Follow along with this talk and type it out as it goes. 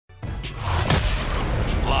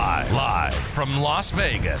from Las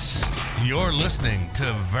Vegas, you're listening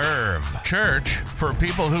to Verve, church for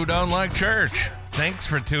people who don't like church. Thanks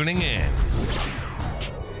for tuning in.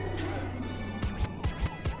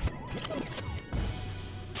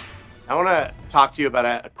 I want to talk to you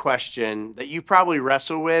about a question that you probably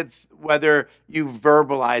wrestle with, whether you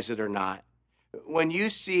verbalize it or not. When you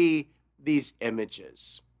see these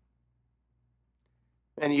images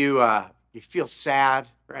and you feel sad,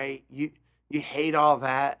 right? You hate all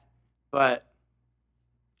that, but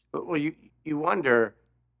you wonder,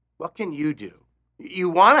 what can you do? You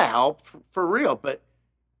want to help for real, but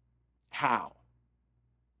how?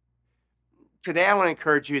 Today I want to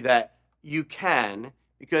encourage you that you can,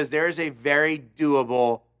 because there is a very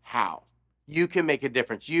doable how. You can make a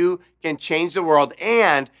difference. You can change the world,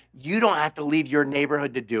 and you don't have to leave your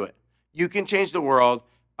neighborhood to do it. You can change the world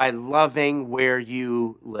by loving where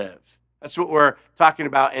you live. That's what we're talking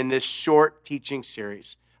about in this short teaching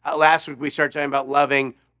series. Last week, we started talking about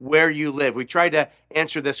loving where you live. We tried to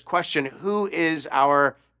answer this question, who is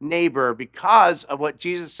our neighbor? Because of what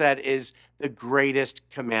Jesus said is the greatest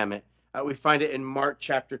commandment. We find it in Mark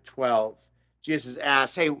chapter 12. Jesus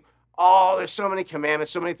asked, hey, there's so many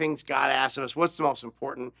commandments, so many things God asks of us. What's the most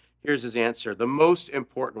important? Here's his answer. The most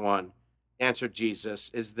important one, answered Jesus,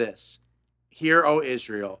 is this. Hear, O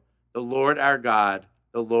Israel, the Lord our God,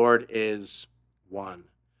 the Lord is one.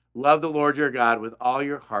 Love the Lord your God with all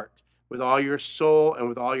your heart, with all your soul, and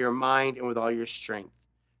with all your mind, and with all your strength.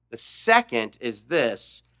 The second is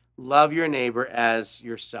this, love your neighbor as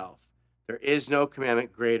yourself. There is no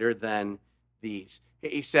commandment greater than these.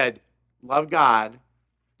 He said, love God,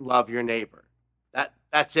 love your neighbor.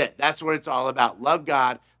 That's it. That's what it's all about. Love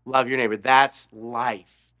God, love your neighbor. That's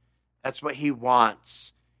life. That's what he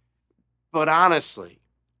wants. But honestly,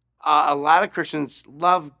 a lot of Christians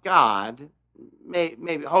love God,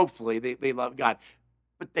 maybe, hopefully, they love God,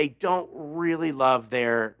 but they don't really love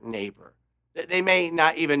their neighbor. They may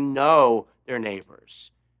not even know their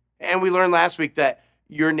neighbors. And we learned last week that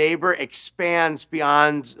your neighbor expands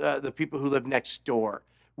beyond the people who live next door.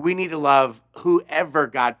 We need to love whoever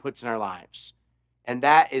God puts in our lives. And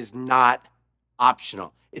that is not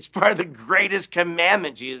optional. It's part of the greatest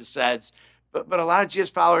commandment, Jesus says. But a lot of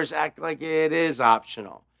Jesus followers act like it is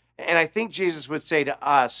optional. And I think Jesus would say to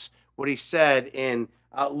us what he said in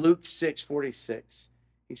Luke 6:46.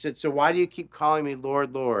 He said, so why do you keep calling me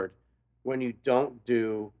Lord, Lord, when you don't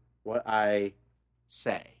do what I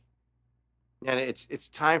say? And it's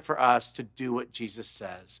time for us to do what Jesus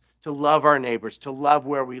says, to love our neighbors, to love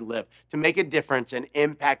where we live, to make a difference and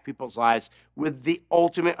impact people's lives with the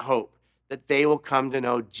ultimate hope that they will come to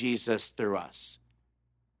know Jesus through us.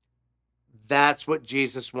 That's what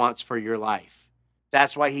Jesus wants for your life.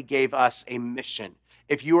 That's why he gave us a mission.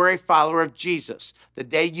 If you are a follower of Jesus, the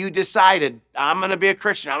day you decided, I'm going to be a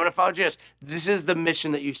Christian, I'm going to follow Jesus, this is the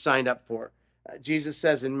mission that you signed up for. Jesus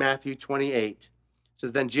says in Matthew 28,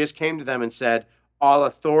 says, then Jesus came to them and said, all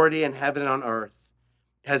authority in heaven and on earth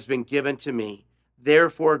has been given to me.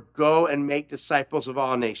 Therefore, go and make disciples of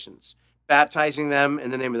all nations, baptizing them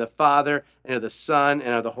in the name of the Father and of the Son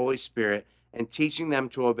and of the Holy Spirit, and teaching them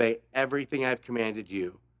to obey everything I have commanded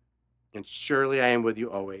you. And surely I am with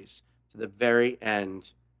you always, to the very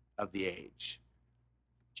end of the age.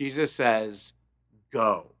 Jesus says,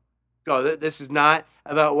 go. Go. This is not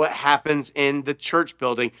about what happens in the church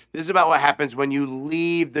building. This is about what happens when you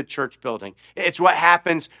leave the church building. It's what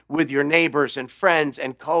happens with your neighbors and friends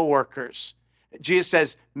and coworkers. Jesus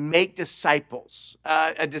says, make disciples.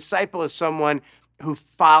 A disciple is someone who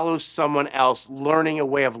follows someone else, learning a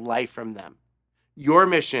way of life from them. Your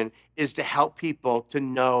mission is to help people to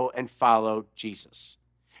know and follow Jesus.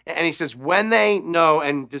 And he says, when they know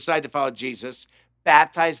and decide to follow Jesus,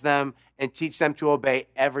 baptize them and teach them to obey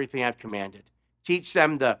everything I've commanded. Teach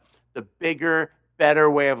them the bigger,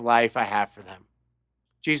 better way of life I have for them.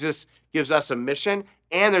 Jesus gives us a mission,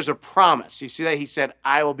 and there's a promise. You see that? He said,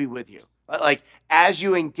 I will be with you. Like, as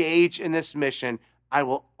you engage in this mission, I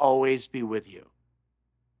will always be with you.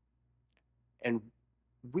 And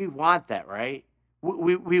we want that, right?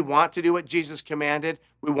 We want to do what Jesus commanded.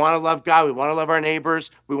 We want to love God. We want to love our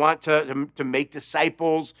neighbors. We want to make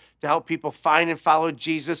disciples, to help people find and follow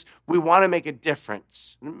Jesus. We want to make a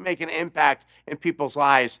difference, make an impact in people's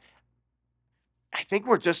lives. I think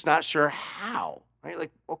we're just not sure how, right?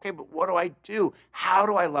 Like, okay, but what do I do? How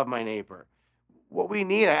do I love my neighbor? What we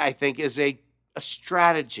need, I think, is a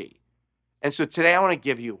strategy. And so today I want to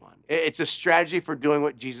give you one. It's a strategy for doing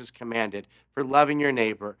what Jesus commanded, for loving your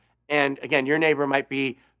neighbor. And again, your neighbor might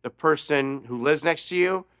be the person who lives next to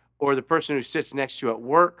you, or the person who sits next to you at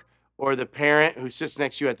work, or the parent who sits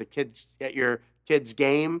next to you at your kid's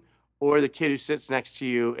game, or the kid who sits next to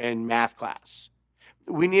you in math class.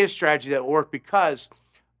 We need a strategy that will work because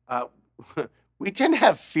we tend to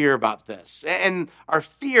have fear about this. And our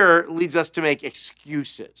fear leads us to make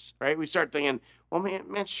excuses, right? We start thinking, well,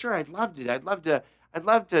 man, sure, I'd love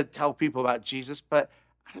to tell people about Jesus, but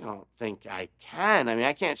I don't think I can. I mean,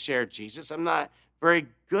 I can't share Jesus. I'm not very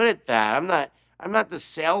good at that. I'm not the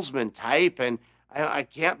salesman type, and I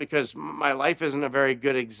can't because my life isn't a very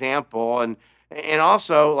good example. And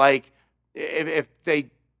also, like, if they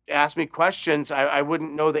ask me questions, I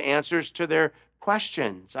wouldn't know the answers to their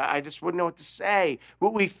questions. I just wouldn't know what to say.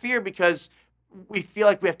 What we fear because we feel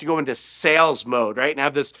like we have to go into sales mode, right? And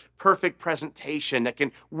have this perfect presentation that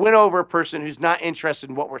can win over a person who's not interested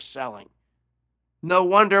in what we're selling. No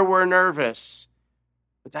wonder we're nervous.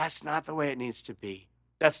 But that's not the way it needs to be.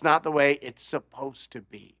 That's not the way it's supposed to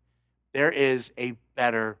be. There is a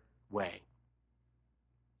better way.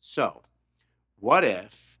 So, what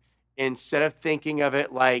if instead of thinking of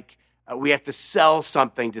it like we have to sell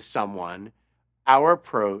something to someone, our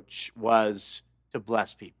approach was to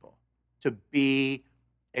bless people, to be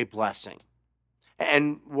a blessing?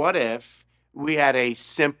 And what if we had a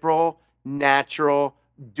simple, natural,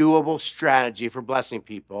 doable strategy for blessing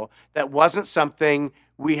people that wasn't something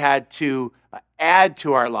we had to add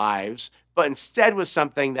to our lives, but instead was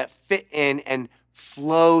something that fit in and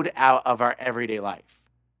flowed out of our everyday life?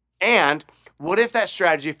 And what if that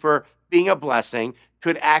strategy for being a blessing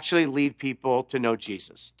could actually lead people to know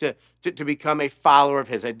Jesus, to become a follower of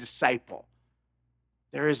his, a disciple?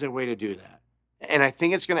 There is a way to do that. And I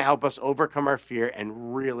think it's going to help us overcome our fear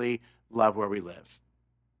and really love where we live.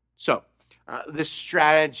 So, this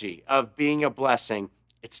strategy of being a blessing,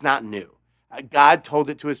 it's not new. God told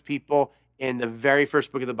it to his people in the very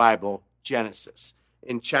first book of the Bible, Genesis.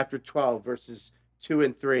 In chapter 12, verses 2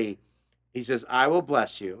 and 3, he says, I will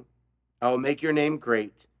bless you, I will make your name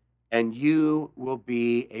great, and you will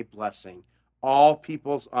be a blessing. All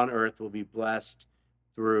peoples on earth will be blessed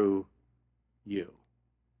through you.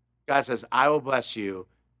 God says, I will bless you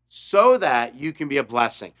so that you can be a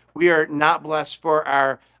blessing. We are not blessed for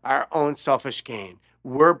our own selfish gain.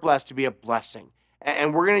 We're blessed to be a blessing.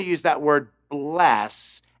 And we're going to use that word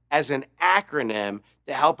bless as an acronym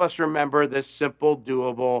to help us remember this simple,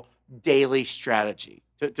 doable, daily strategy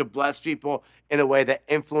to bless people in a way that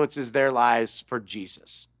influences their lives for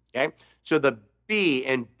Jesus. Okay? So the B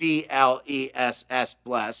in BLESS,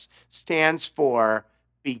 bless, stands for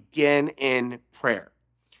begin in prayer.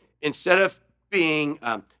 Instead of being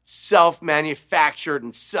self-manufactured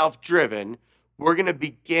and self-driven, we're going to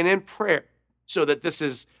begin in prayer so that this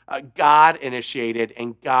is God-initiated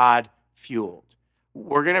and God-fueled.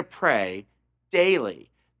 We're going to pray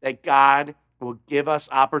daily that God will give us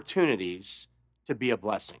opportunities to be a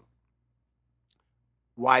blessing.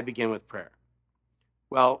 Why begin with prayer?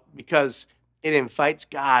 Well, because it invites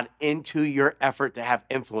God into your effort to have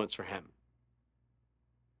influence for him.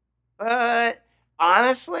 But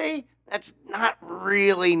honestly, that's not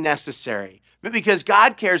really necessary. But because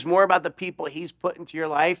God cares more about the people he's put into your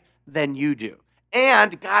life than you do.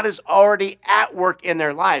 And God is already at work in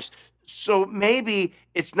their lives. So maybe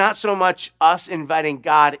it's not so much us inviting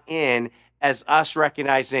God in as us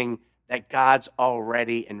recognizing that God's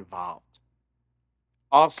already involved.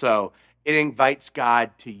 Also, it invites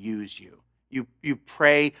God to use you. You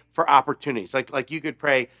pray for opportunities. Like you could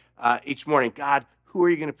pray each morning, God, who are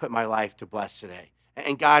you going to put in my life to bless today?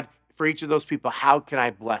 And God, for each of those people, how can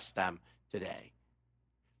I bless them today?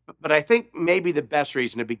 But I think maybe the best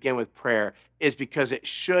reason to begin with prayer is because it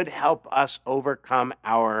should help us overcome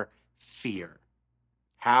our fear.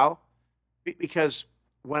 How? Because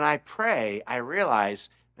when I pray, I realize,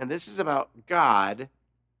 and this is about God,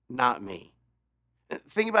 not me.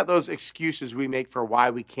 Think about those excuses we make for why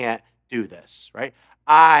we can't do this, right?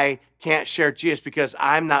 I can't share Jesus because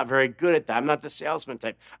I'm not very good at that. I'm not the salesman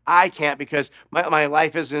type. I can't because my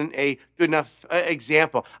life isn't a good enough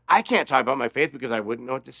example. I can't talk about my faith because I wouldn't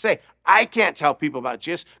know what to say. I can't tell people about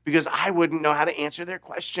Jesus because I wouldn't know how to answer their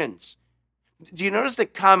questions. Do you notice the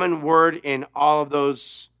common word in all of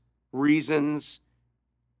those reasons?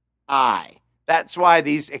 I. That's why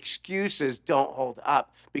these excuses don't hold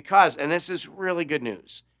up. Because, and this is really good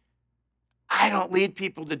news, I don't lead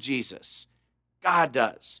people to Jesus. God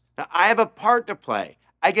does. Now, I have a part to play.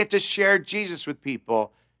 I get to share Jesus with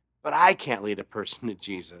people, but I can't lead a person to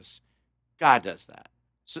Jesus. God does that.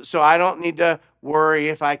 So I don't need to worry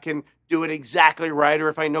if I can do it exactly right or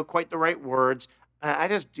if I know quite the right words. I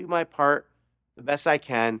just do my part the best I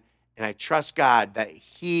can, and I trust God that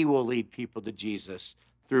he will lead people to Jesus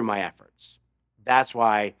through my efforts. That's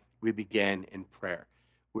why we begin in prayer.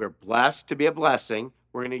 We're blessed to be a blessing.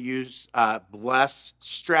 we're going to use BLESS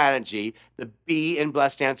strategy. The B in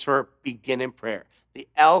BLESS stands for begin in prayer. The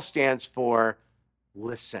L stands for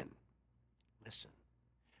listen. Listen.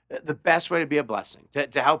 The best way to be a blessing,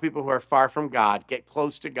 to help people who are far from God get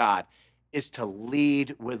close to God, is to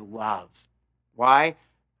lead with love. Why?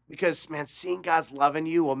 Because, man, seeing God's love in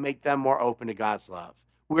you will make them more open to God's love.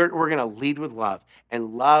 We're going to lead with love.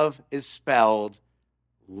 And love is spelled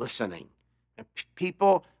listening. And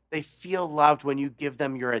people, they feel loved when you give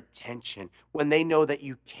them your attention, when they know that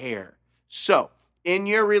you care. So, in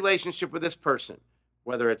your relationship with this person,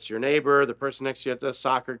 whether it's your neighbor, the person next to you at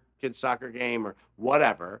the kid's soccer game, or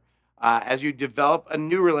whatever, as you develop a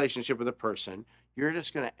new relationship with a person, you're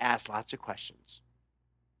just going to ask lots of questions.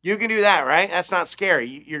 You can do that, right? That's not scary.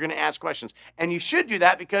 You're going to ask questions. And you should do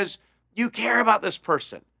that because you care about this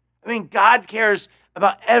person. I mean, God cares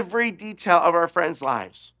about every detail of our friends'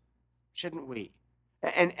 lives. Shouldn't we?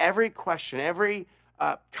 And every question, every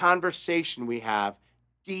conversation we have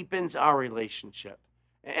deepens our relationship.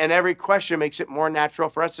 And every question makes it more natural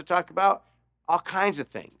for us to talk about all kinds of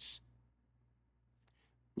things.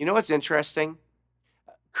 You know what's interesting?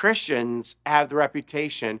 Christians have the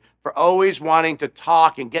reputation for always wanting to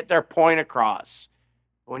talk and get their point across.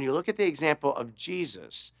 When you look at the example of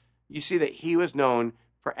Jesus, you see that he was known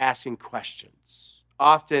for asking questions,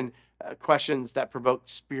 often questions that provoke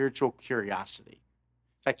spiritual curiosity.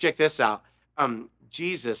 In fact, check this out.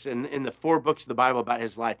 Jesus, in the 4 books of the Bible about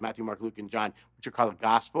his life, Matthew, Mark, Luke, and John, which are called the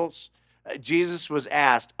Gospels, Jesus was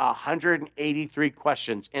asked 183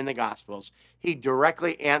 questions in the Gospels. He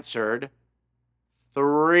directly answered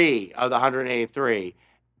 3 of the 183,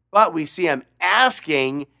 but we see him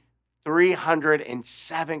asking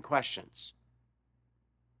 307 questions.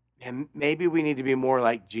 And maybe we need to be more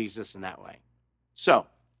like Jesus in that way. So,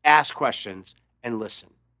 ask questions and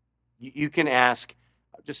listen. You can ask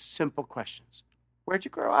just simple questions. Where'd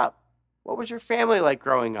you grow up? What was your family like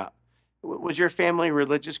growing up? Was your family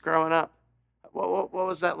religious growing up? What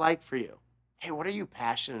was that like for you? Hey, what are you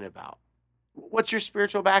passionate about? What's your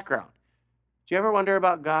spiritual background? Do you ever wonder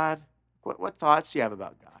about God? What thoughts do you have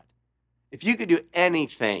about God? If you could do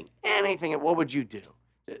anything, what would you do?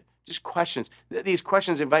 Just questions. These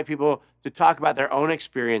questions invite people to talk about their own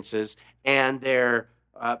experiences and their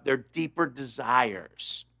deeper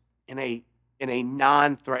desires in a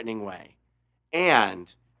non-threatening way.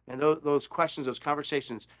 And those questions, those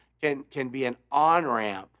conversations can be an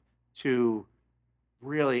on-ramp to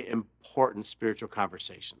really important spiritual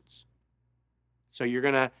conversations. So you're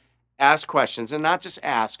going to ask questions, and not just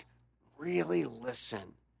ask, really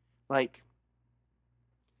listen.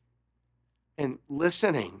 And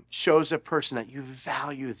listening shows a person that you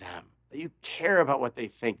value them, that you care about what they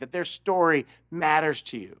think, that their story matters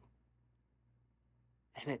to you.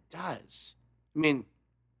 And it does. I mean,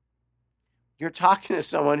 you're talking to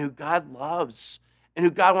someone who God loves and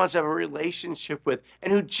who God wants to have a relationship with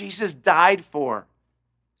and who Jesus died for.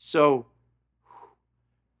 So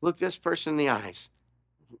look this person in the eyes.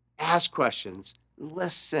 Ask questions.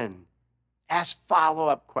 Listen. Ask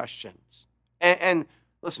follow-up questions. And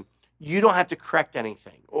listen, you don't have to correct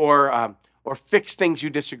anything or fix things you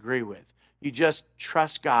disagree with. You just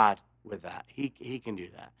trust God with that. He can do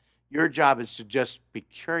that. Your job is to just be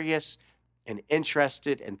curious and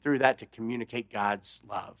interested, and through that to communicate God's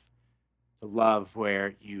love, the love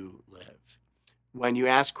where you live. When you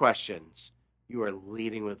ask questions, you are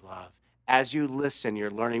leading with love. As you listen, you're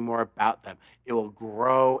learning more about them. It will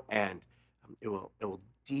grow and it will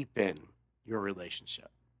deepen your relationship.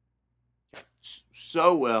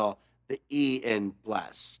 So will the E in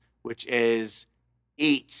bless, which is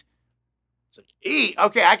eat. So eat.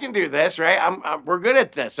 Okay, I can do this, right? We're good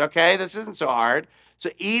at this, okay? This isn't so hard. So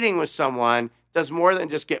eating with someone does more than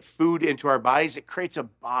just get food into our bodies. It creates a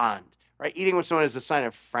bond, right? Eating with someone is a sign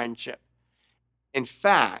of friendship. In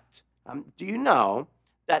fact, do you know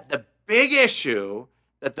that the big issue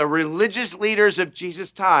that the religious leaders of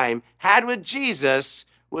Jesus' time had with Jesus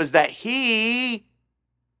was that he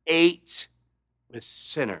ate with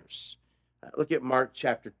sinners? Look at Mark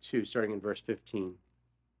chapter 2, starting in verse 15. It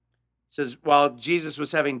says, while Jesus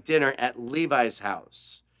was having dinner at Levi's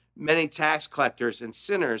house, many tax collectors and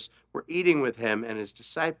sinners were eating with him and his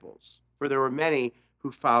disciples, for there were many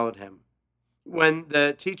who followed him. When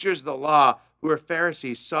the teachers of the law, who were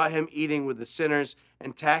Pharisees, saw him eating with the sinners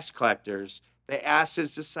and tax collectors, they asked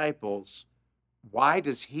his disciples, why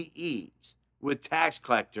does he eat with tax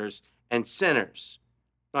collectors and sinners?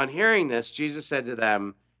 On hearing this, Jesus said to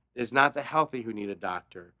them, it is not the healthy who need a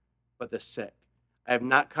doctor, but the sick. I have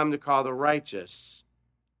not come to call the righteous,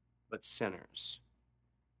 but sinners.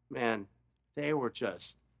 Man, they were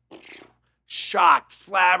just shocked,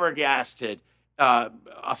 flabbergasted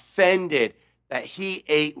offended that he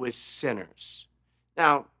ate with sinners.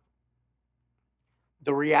 Now,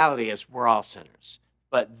 the reality is we're all sinners,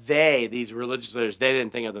 but these religious leaders, they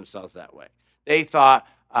didn't think of themselves that way. They thought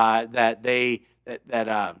that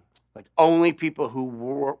like only people who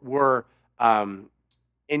were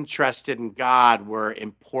interested in God were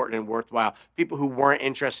important and worthwhile. People who weren't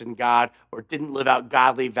interested in God or didn't live out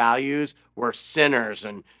godly values were sinners,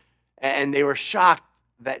 and they were shocked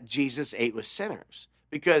that Jesus ate with sinners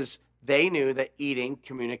because they knew that eating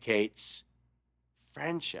communicates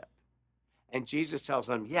friendship. And Jesus tells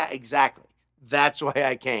them, yeah, exactly. That's why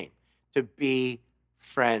I came, to be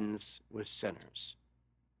friends with sinners.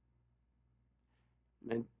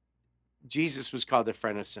 And Jesus was called the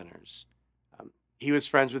friend of sinners. He was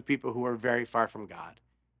friends with people who were very far from God.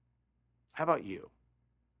 How about you?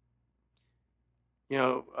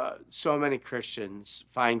 So many Christians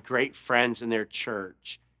find great friends in their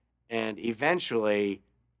church, and eventually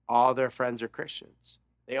all their friends are Christians.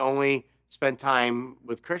 They only spend time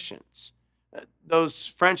with Christians. Those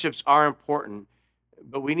friendships are important,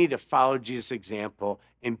 but we need to follow Jesus' example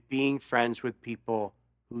in being friends with people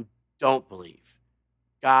who don't believe.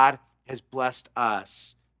 God has blessed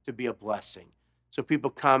us to be a blessing. So people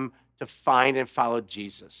come to find and follow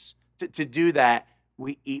Jesus. To do that,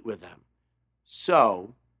 we eat with them.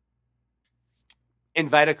 So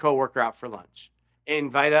invite a coworker out for lunch.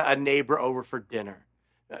 Invite a neighbor over for dinner.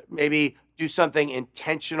 Maybe do something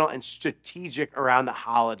intentional and strategic around the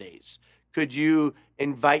holidays. Could you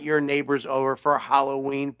invite your neighbors over for a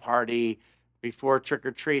Halloween party before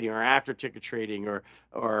trick-or-treating or after trick-or-treating? Or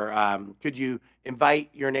could you invite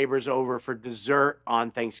your neighbors over for dessert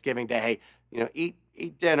on Thanksgiving Day? Hey,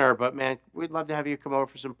 eat dinner, but man, we'd love to have you come over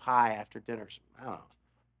for some pie after dinner. I don't know.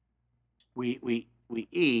 We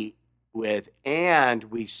eat with and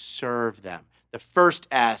we serve them. The first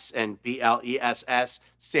S in BLESS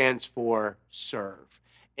stands for serve.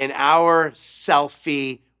 In our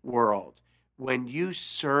selfie world, when you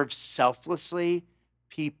serve selflessly,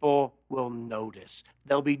 people will notice.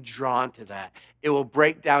 They'll be drawn to that. It will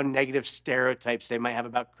break down negative stereotypes they might have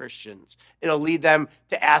about Christians. It'll lead them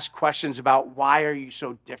to ask questions about why are you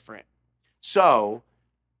so different? So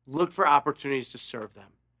look for opportunities to serve them.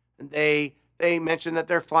 And they mention that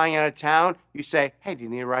they're flying out of town. You say, hey, do you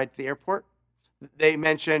need a ride to the airport? They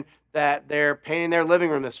mention that they're painting their living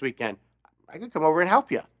room this weekend. I could come over and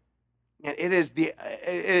help you. And it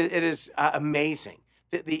is amazing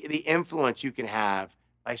the influence you can have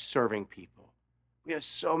by serving people. We have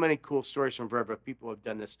so many cool stories from Verve of people who have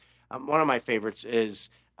done this. One of my favorites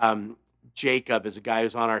is Jacob, is a guy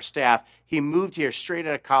who's on our staff. He moved here straight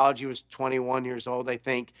out of college. He was 21 years old, I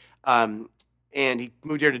think. And he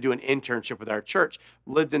moved here to do an internship with our church.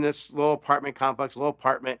 Lived in this little apartment complex,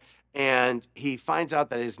 and he finds out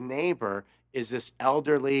that his neighbor is this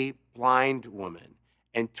elderly blind woman.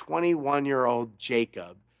 And 21-year-old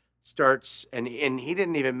Jacob starts, and he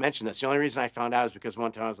didn't even mention this. The only reason I found out is because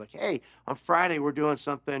one time I was like, hey, on Friday we're doing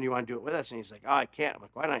something. You want to do it with us? And he's like, oh, I can't. I'm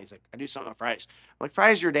like, why not? He's like, I do something on Fridays. I'm like,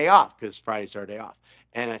 Friday's your day off, because Friday's our day off.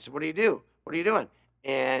 And I said, what do you do? What are you doing?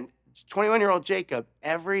 And 21-year-old Jacob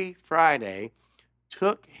every Friday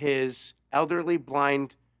took his elderly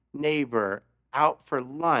blind neighbor out for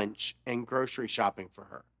lunch and grocery shopping for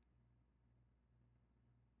her.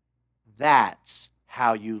 That's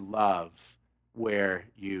how you love where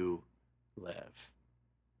you live.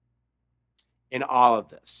 In all of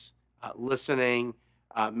this, listening,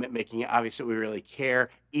 making it obvious that we really care,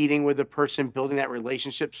 eating with the person, building that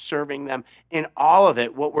relationship, serving them. In all of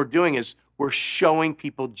it, what we're doing is we're showing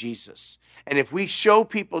people Jesus. And if we show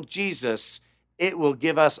people Jesus, it will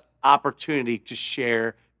give us opportunity to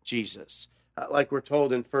share Jesus. Like we're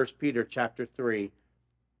told in 1 Peter chapter 3,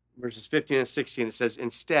 verses 15 and 16, it says,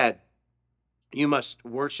 instead, you must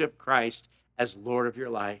worship Christ as Lord of your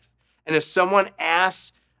life. And if someone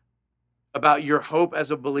asks about your hope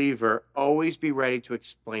as a believer, always be ready to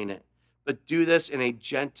explain it. But do this in a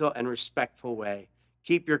gentle and respectful way.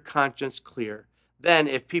 Keep your conscience clear. Then,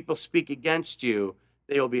 if people speak against you,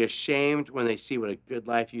 they will be ashamed when they see what a good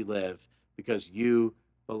life you live, because you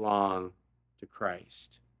belong to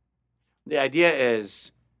Christ. The idea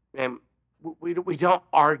is, man, we don't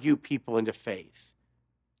argue people into faith.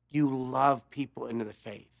 You love people into the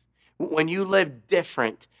faith. When you live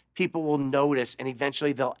different, people will notice, and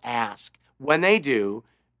eventually they'll ask. When they do,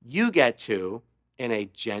 you get to, in a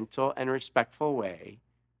gentle and respectful way,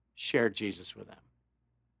 share Jesus with them.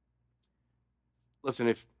 Listen,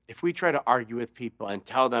 if we try to argue with people and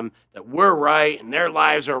tell them that we're right and their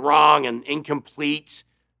lives are wrong and incomplete,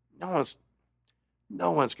 no one's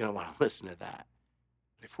going to want to listen to that.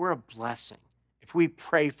 But if we're a blessing if we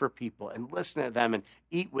pray for people and listen to them and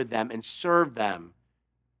eat with them and serve them,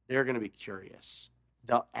 they're going to be curious.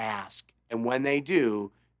 They'll ask. And when they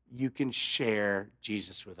do, you can share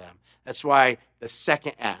Jesus with them. That's why the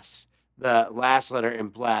second S, the last letter in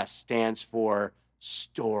bless, stands for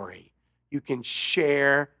story. You can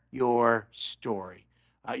share your story,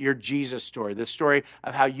 your Jesus story, the story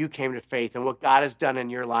of how you came to faith and what God has done in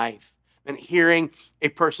your life. And hearing a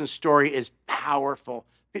person's story is powerful.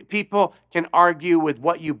 People can argue with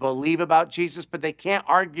what you believe about Jesus, but they can't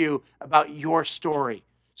argue about your story.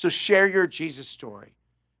 So share your Jesus story.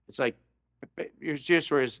 It's like, your Jesus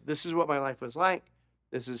story is, this is what my life was like.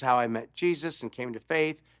 This is how I met Jesus and came to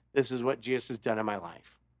faith. This is what Jesus has done in my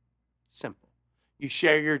life. Simple. You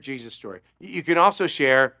share your Jesus story. You can also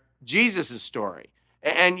share Jesus' story.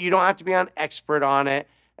 And you don't have to be an expert on it,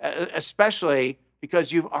 especially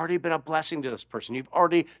because you've already been a blessing to this person. You've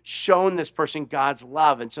already shown this person God's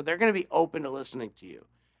love. And so they're going to be open to listening to you.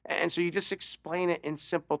 And so you just explain it in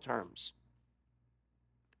simple terms.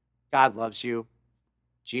 God loves you.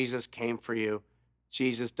 Jesus came for you.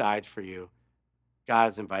 Jesus died for you. God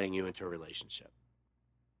is inviting you into a relationship.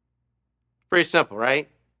 Pretty simple, right?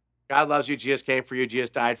 God loves you. Jesus came for you.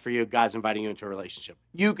 Jesus died for you. God's inviting you into a relationship.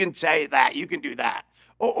 You can say that. You can do that.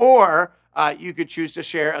 Or you could choose to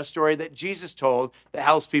share a story that Jesus told that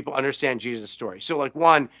helps people understand Jesus' story. So like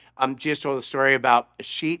Jesus told a story about a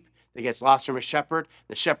sheep that gets lost from a shepherd.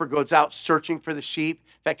 The shepherd goes out searching for the sheep.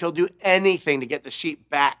 In fact, he'll do anything to get the sheep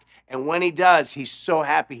back. And when he does, he's so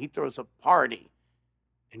happy, he throws a party.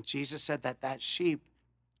 And Jesus said that sheep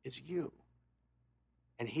is you.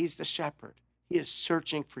 And he's the shepherd. He is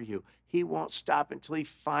searching for you. He won't stop until he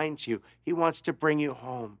finds you. He wants to bring you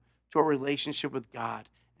home to a relationship with God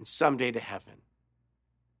and someday to heaven.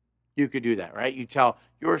 You could do that, right? You tell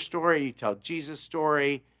your story, you tell Jesus'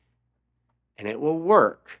 story, and it will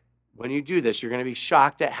work. When you do this, you're going to be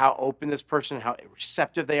shocked at how open this person, how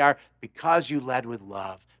receptive they are, because you led with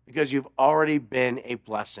love, because you've already been a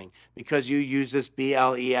blessing, because you use this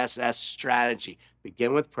BLESS strategy.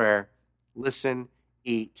 Begin with prayer, listen,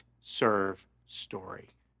 eat, serve,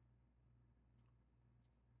 story.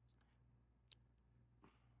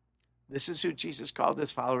 This is who Jesus called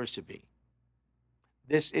his followers to be.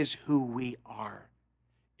 This is who we are.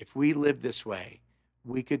 If we live this way,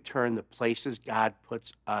 we could turn the places God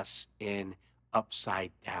puts us in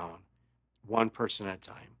upside down, one person at a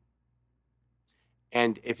time.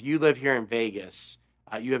 And if you live here in Vegas,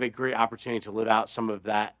 you have a great opportunity to live out some of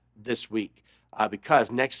that this week.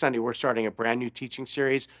 Because next Sunday, we're starting a brand new teaching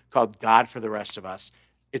series called God for the Rest of Us.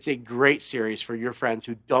 It's a great series for your friends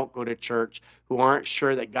who don't go to church, who aren't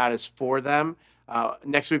sure that God is for them.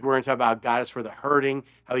 Next week, we're going to talk about God is for the hurting,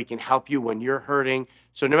 how he can help you when you're hurting.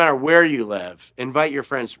 So no matter where you live, invite your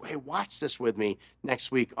friends, hey, watch this with me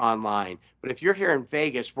next week online. But if you're here in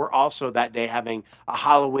Vegas, we're also that day having a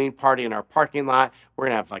Halloween party in our parking lot. We're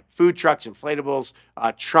going to have like food trucks, inflatables,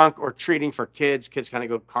 trunk or treating for kids. Kids kind of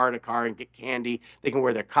go car to car and get candy. They can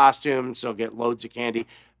wear their costumes, so get loads of candy.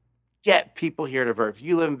 Get people here to Verve. If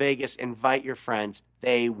you live in Vegas, invite your friends.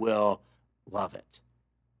 They will love it.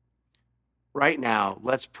 Right now,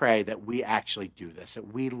 let's pray that we actually do this,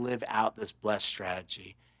 that we live out this blessed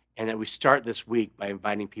strategy, and that we start this week by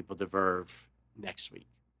inviting people to Verve next week.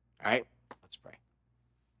 All right? Let's pray.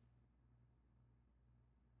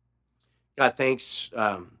 God, thanks.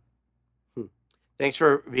 Thanks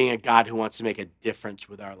for being a God who wants to make a difference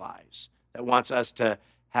with our lives, that wants us to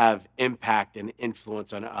have impact and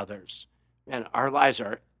influence on others. Man, our lives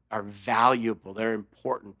are valuable. They're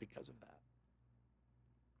important because of that.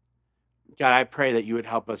 God, I pray that you would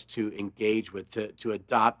help us to engage with, to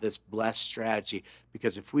adopt this blessed strategy,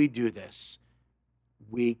 because if we do this,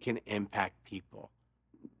 we can impact people.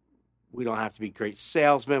 We don't have to be great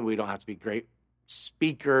salesmen. We don't have to be great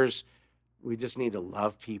speakers. We just need to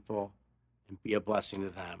love people and be a blessing to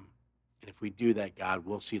them. And if we do that, God,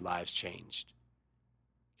 we'll see lives changed.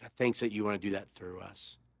 God, thanks that you want to do that through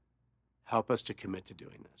us. Help us to commit to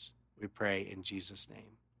doing this. We pray in Jesus'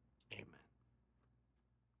 name.